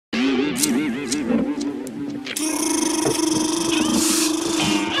It's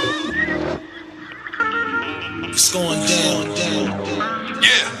going down.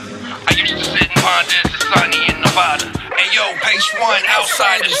 Yeah, I used to sit and ponder the sunny in Nevada. Hey yo, pacewon,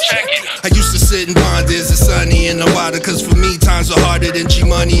 outsiders checking. I used to sit and ponder, is it sunny in Nevada? Cause for me, times were harder than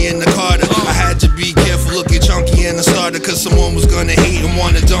G-Money in the Carter. I had to be careful, looking chunky in the starter, cause someone was gonna hate and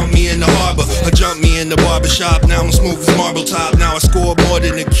wanna dump me in the harbor, or jump me in the barbershop. Now I'm smooth as marble top, now I score more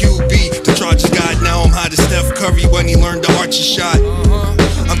than a QB. The Chargers got, now I'm hot as Steph Curry when he learned to arch his shot.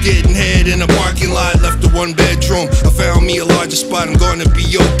 I'm getting head in a parking lot, left the one bedroom. I found me a larger spot, I'm gonna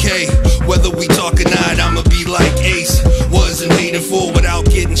be okay. Whether we talk or not, I'ma be like Ace. Wasn't hating for without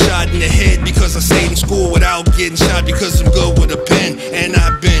getting shot in the head, because I stayed in school without getting shot, because I'm good with a pen. And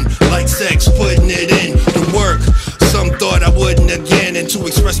I've been like sex, putting it in the work. Some thought I wouldn't again, and to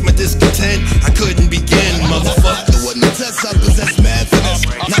express my discontent, I couldn't begin, motherfucker. Not the one that tests up, possess mad finesse.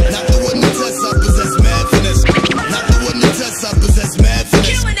 Not the one that tests up, possess mad finesse. Not the one that tests up, possess mad finesse.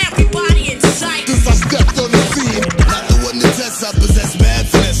 Killing everybody in sight. Since I stepped on the scene. Not the one that tests up, possess mad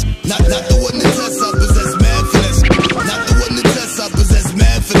finesse. Not the one that tests up, possess mad finesse. Not the one that tests up, possess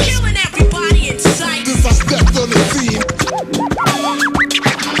mad finesse. Killing everybody in sight. Since I stepped on the scene.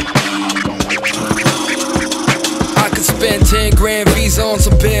 Spend 10 grand visa on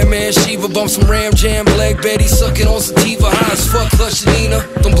some bear man Shiva, bump some Ram Jam, Black Betty, sucking on sativa, high as fuck, clutch Nina.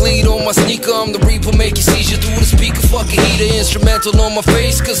 Don't bleed on my sneaker, I'm the reaper, make you seizure through the speaker, fucking heater. Instrumental on my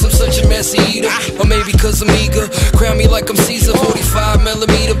face, cause I'm such a messy eater. Or maybe cause I'm eager, crown me like I'm Caesar.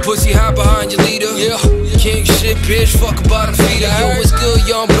 45mm, pussy high behind your leader. Yeah, king shit, bitch, fuck a bottom feeder. Yo, it's good,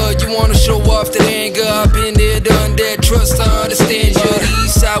 young blood, you wanna show off that anger. I've been there, done that, trust to understand you. The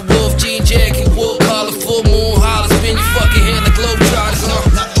east side wolf, jean jacket, wool collar, full moon, holler, spin your fucking hand like Globetrotters.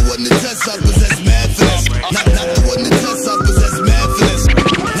 Not the one that tests up, possess mad finesse. Not the one that tests up, possess mad finesse.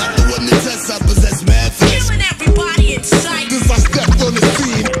 Not the one that tests up, possess mad finesse. Killing everybody in sight. Since I stepped on the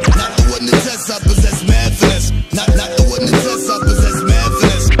scene. Not the one that tests up, possess mad finesse. Not the one that tests up, possess mad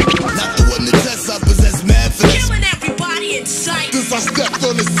finesse. Not the one that tests up, possess mad finesse. Killing everybody in sight. Since I stepped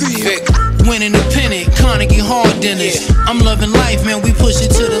on the scene. Vic, winning the pennant, Carnegie Hall dinners. I'm loving life, man, we push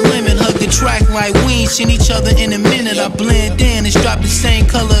it to the limit. Hug the track like we ain't seen each other in a minute. I blend in, it's drop the same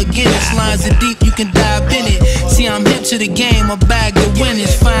color again. This lines are deep, you can dive in it. See, I'm hip to the game, a bag of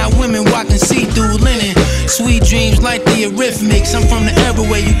winners. Fine women walking see-through linen. Sweet dreams like the Eurythmics. I'm from the era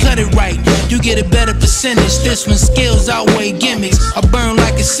where you cut it right, you get a better percentage. This one skills outweigh gimmicks. I burn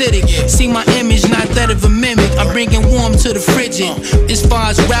like acidic. See my image, not that of a mimic. I'm bringing warm to the frigid. As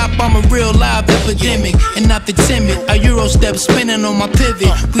far as rap, I'm a real live epidemic, and not the timid. A Euro step spinning on my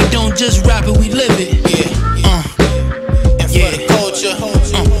pivot. We don't just rap it, we live it. Yeah, and for the culture.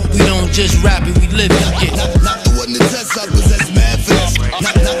 We don't just rap it, we live it. Yeah.